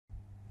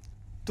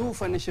2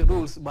 financial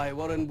rules by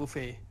Warren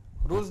Buffett.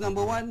 Rules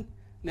number 1,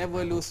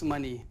 never lose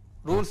money.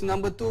 Rules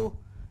number 2,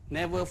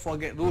 never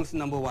forget rules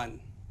number 1.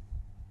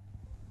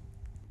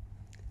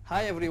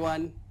 Hi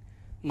everyone,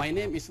 my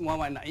name is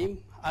Muhammad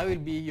Naim. I will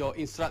be your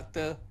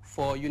instructor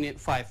for Unit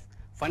 5,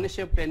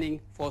 Financial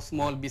Planning for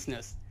Small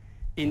Business.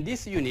 In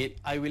this unit,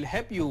 I will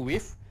help you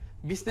with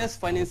business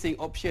financing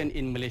option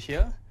in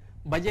Malaysia,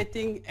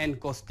 budgeting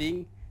and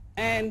costing,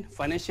 and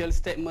financial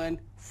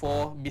statement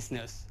for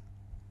business.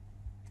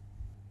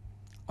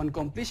 On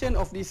completion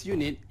of this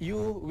unit,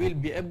 you will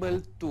be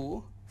able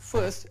to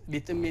first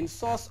determine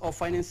source of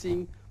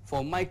financing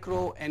for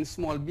micro and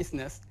small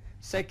business.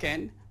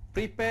 Second,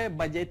 prepare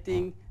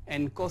budgeting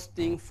and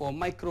costing for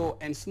micro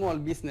and small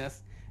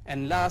business.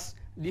 And last,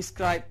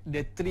 describe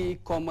the 3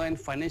 common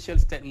financial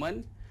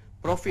statement: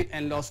 profit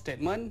and loss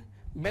statement,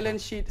 balance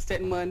sheet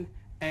statement,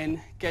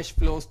 and cash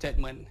flow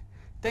statement.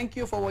 Thank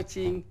you for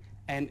watching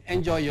and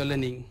enjoy your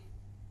learning.